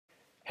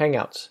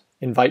Hangouts,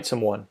 invite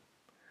someone.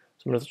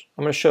 So I'm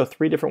going to show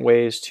 3 different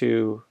ways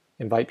to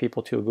invite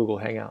people to a Google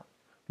Hangout.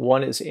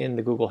 One is in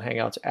the Google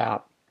Hangouts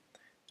app.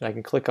 And I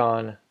can click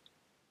on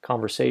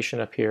conversation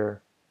up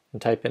here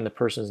and type in the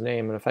person's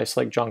name. And if I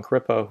select John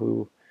Crippo,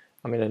 who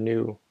I'm in a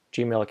new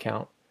Gmail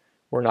account,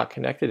 we're not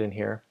connected in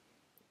here,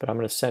 but I'm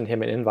going to send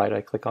him an invite.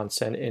 I click on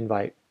send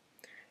invite.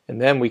 And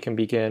then we can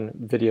begin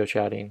video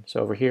chatting. So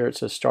over here it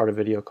says start a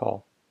video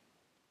call.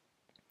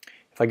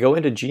 If I go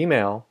into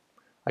Gmail,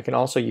 I can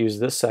also use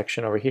this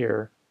section over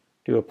here,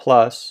 do a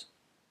plus,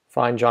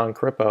 find John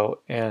Crippo,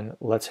 and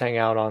let's hang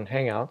out on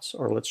Hangouts,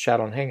 or let's chat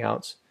on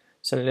Hangouts,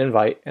 send an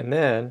invite, and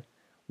then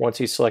once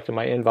he's selected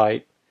my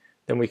invite,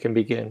 then we can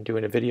begin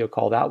doing a video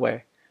call that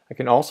way. I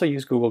can also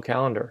use Google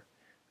Calendar.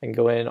 I can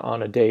go in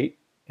on a date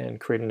and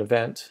create an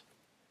event,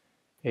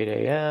 8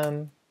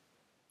 a.m.,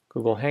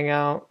 Google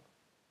Hangout,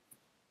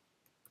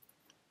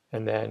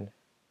 and then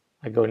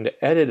I go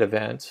into edit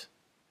event.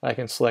 I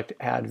can select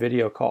add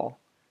video call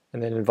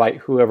and then invite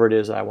whoever it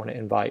is I want to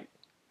invite.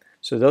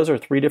 So those are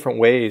 3 different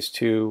ways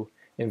to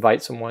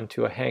invite someone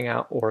to a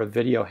hangout or a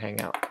video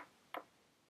hangout.